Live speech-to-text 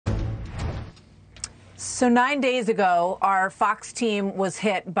So 9 days ago, our Fox team was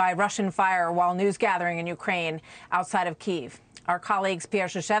hit by Russian fire while news gathering in Ukraine outside of Kyiv. Our colleagues Pierre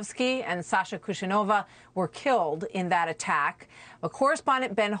Shashevsky and Sasha Kushinova were killed in that attack. But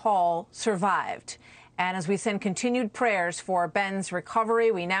correspondent Ben Hall survived. And as we send continued prayers for Ben's recovery,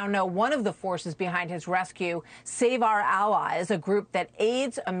 we now know one of the forces behind his rescue, Save Our Allies, a group that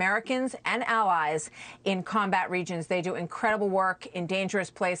aids Americans and allies in combat regions. They do incredible work in dangerous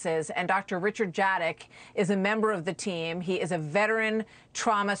places. And Dr. Richard Jadick is a member of the team. He is a veteran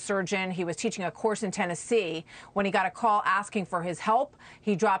trauma surgeon. He was teaching a course in Tennessee when he got a call asking for his help.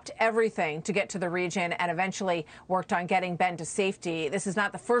 He dropped everything to get to the region and eventually worked on getting Ben to safety. This is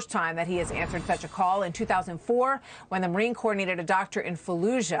not the first time that he has answered such a call. In 2004, when the Marine Corps needed a doctor in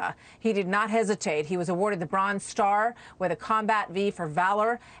Fallujah, he did not hesitate. He was awarded the Bronze Star with a Combat V for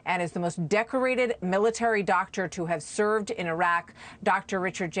valor and is the most decorated military doctor to have served in Iraq. Dr.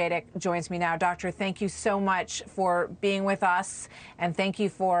 Richard Jadick joins me now. Doctor, thank you so much for being with us, and thank you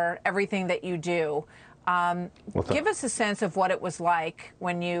for everything that you do. Give us a sense of what it was like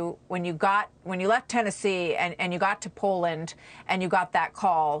when you left Tennessee and you got to Poland and you got that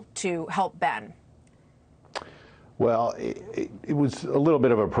call to help Ben. Well, it was a little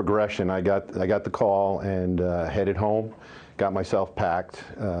bit of a progression. I got the call and headed home, got myself packed,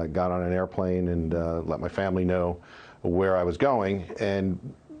 got on an airplane and let my family know where I was going. And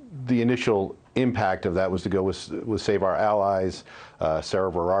the initial impact of that was to go with Save Our Allies.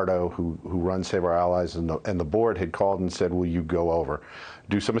 Sarah Verardo, who runs Save Our Allies, and the board had called and said, will you go over,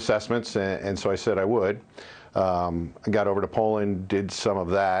 do some assessments? And so I said I would. I got over to Poland, did some of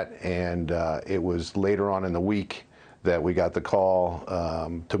that, and it was later on in the week that we got the call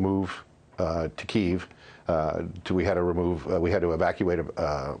to move to Kyiv. We had to evacuate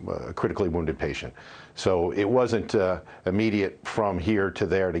a critically wounded patient. So it wasn't immediate from here to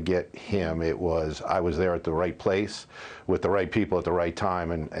there to get him. It was, I was there at the right place with the right people at the right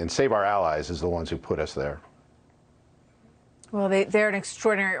time, and Save Our Allies is the ones who put us there. Well, they're an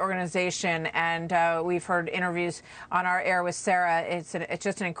extraordinary organization, and we've heard interviews on our air with Sarah. It's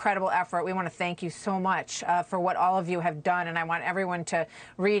just an incredible effort. We want to thank you so much for what all of you have done, and I want everyone to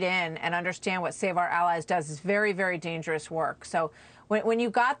read in and understand what Save Our Allies does. It's very, very dangerous work. So when you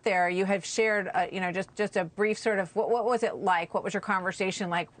got there, you had shared, just a brief sort of what was it like? What was your conversation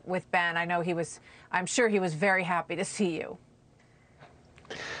like with Ben? I'm sure he was very happy to see you.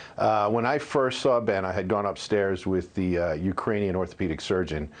 When I first saw Ben, I had gone upstairs with the Ukrainian orthopedic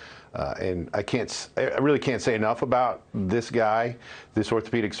surgeon, and I really can't say enough about this guy, this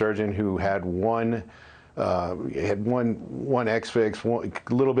orthopedic surgeon who had one X-Fix, a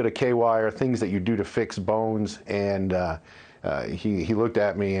little bit of K-wire, things that you do to fix bones, and he looked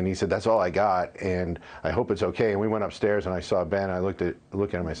at me and he said, "That's all I got, and I hope it's okay." And we went upstairs and I saw Ben. I looked at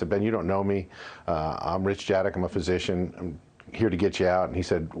him. I said, "Ben, you don't know me. I'm Rich Jadick. I'm a physician. I'm here to get you out." And he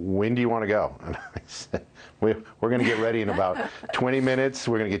said, "When do you want to go?" And I said, we're going to get ready in about 20 minutes.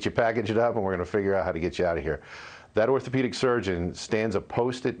 We're going to get you packaged up and we're going to figure out how to get you out of here. That orthopedic surgeon stands a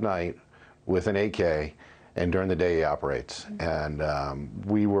post at night with an AK, and during the day he operates. And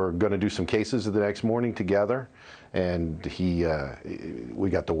we were going to do some cases the next morning together, and we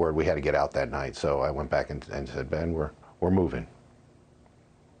got the word we had to get out that night. So I went back and said, "Ben, we're moving."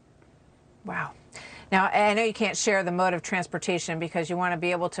 Wow. Now, I know you can't share the mode of transportation because you want to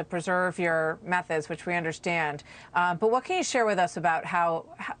be able to preserve your methods, which we understand. But what can you share with us about how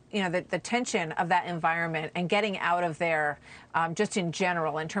the tension of that environment and getting out of there, just in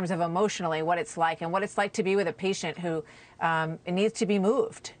general, in terms of emotionally, what it's like and what it's like to be with a patient who needs to be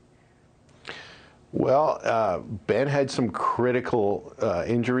moved? Well, Ben had some critical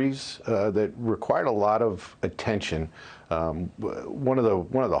injuries that required a lot of attention. One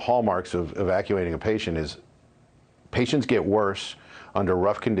of the hallmarks of evacuating a patient is patients get worse under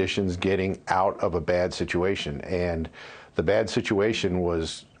rough conditions getting out of a bad situation, and the bad situation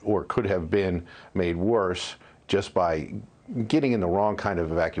was, or could have been, made worse just by getting in the wrong kind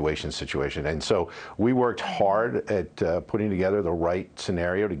of evacuation situation. And so we worked hard at putting together the right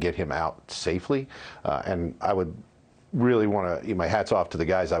scenario to get him out safely, and I would really want to, my hat's off to the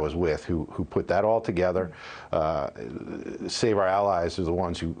guys I was with who put that all together. Save Our Allies are the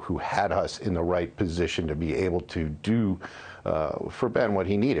ones who had us in the right position to be able to do for Ben what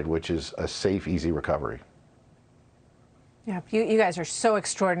he needed, which is a safe, easy recovery. Yeah, you guys are so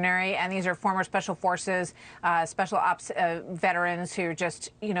extraordinary, and these are former Special Forces, Special Ops veterans who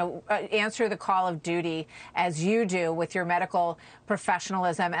just, answer the call of duty as you do with your medical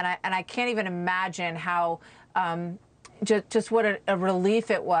professionalism. And I can't even imagine how just what a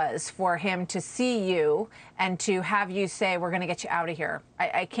relief it was for him to see you and to have you say, we're going to get you out of here.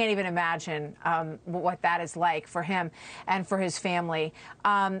 I can't even imagine what that is like for him and for his family.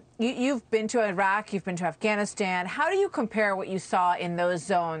 You've been to Iraq, you've been to Afghanistan. How do you compare what you saw in those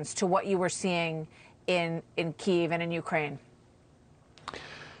zones to what you were seeing in Kyiv and in Ukraine?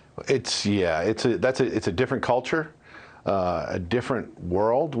 It's a different culture. A different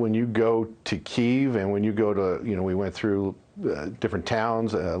world when you go to Kyiv and when you go to, we went through different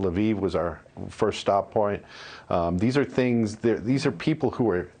towns. Lviv was our first stop point. These are things, these are people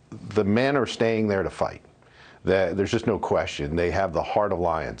the men are staying there to fight. There's just no question. They have the heart of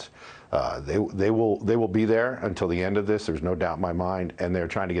lions. They will be there until the end of this. There's no doubt in my mind, and they're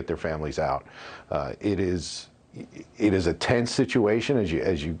trying to get their families out. It is a tense situation as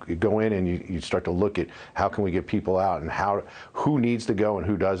you go in and you start to look at how can we get people out and who needs to go and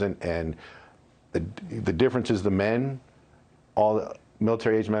who doesn't. And the difference is the men, all the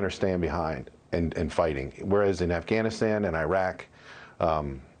military-age men are staying behind and fighting. Whereas in Afghanistan and Iraq,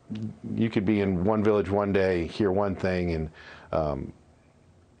 you could be in one village one day, hear one thing, and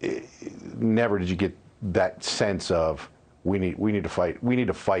never did you get that sense of we need to fight. We need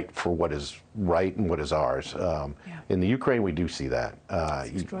to fight for what is right and what is ours. In the Ukraine, we do see that.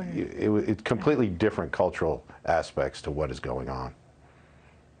 It's completely different cultural aspects to what is going on.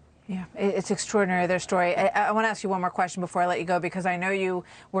 Yeah, it's extraordinary, their story. I want to ask you one more question before I let you go, because I know you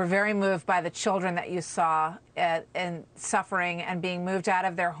were very moved by the children that you saw and suffering and being moved out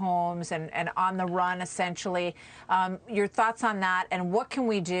of their homes and on the run, essentially. Your thoughts on that, and what can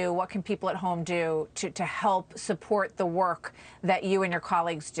we do, what can people at home do to help support the work that you and your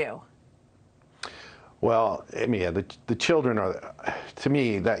colleagues do? Well, I mean, the children are, to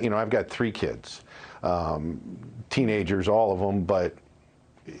me, that, I've got 3 kids, teenagers, all of them, but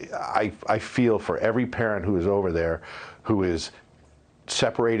I feel for every parent who is over there, who is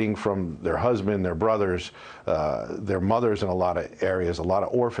separating from their husband, their brothers, their mothers in a lot of areas, a lot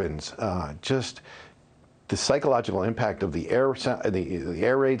of orphans. Just the psychological impact of the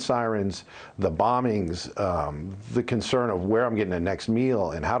air raid sirens, the bombings, the concern of where I'm getting the next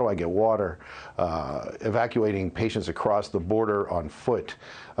meal and how do I get water, evacuating patients across the border on foot.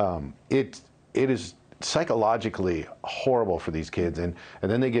 It is psychologically horrible for these kids, and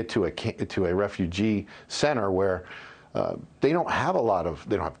then they get to a refugee center where they don't have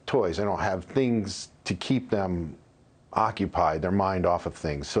toys, they don't have things to keep them occupied, their mind off of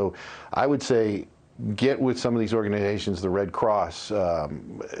things. So I would say get with some of these organizations, the Red Cross,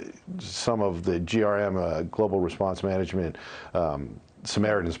 some of the GRM, Global Response Management,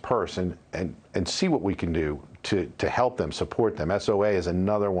 Samaritan's Purse, and see what we can do to help them, support them. SOA is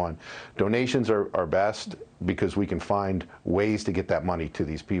another one. Donations are best because we can find ways to get that money to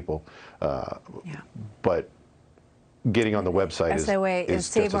these people. But getting on the website SOA is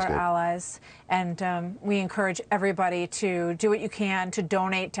Save Our good. Allies, and we encourage everybody to do what you can to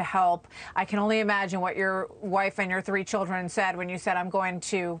donate, to help. I can only imagine what your wife and your 3 children said when you said, I'm going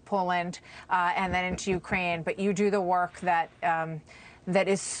to Poland and then into Ukraine, but you do the work that that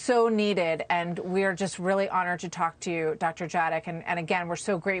is so needed, and we're just really honored to talk to you, Dr. Jadick. And again, we're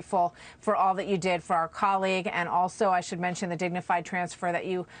so grateful for all that you did for our colleague, and also I should mention the dignified transfer that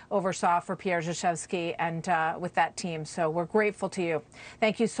you oversaw for Pierre Zashevsky and with that team. So we're grateful to you.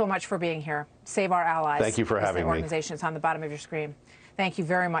 Thank you so much for being here. Save Our Allies. Thank you for having me. The organization is on the bottom of your screen. Thank you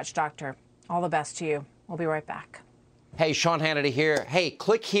very much, Doctor. All the best to you. We'll be right back. Hey, Sean Hannity here. Hey,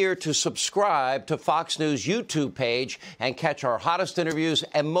 click here to subscribe to Fox News YouTube page and catch our hottest interviews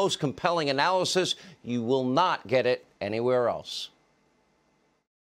and most compelling analysis. You will not get it anywhere else.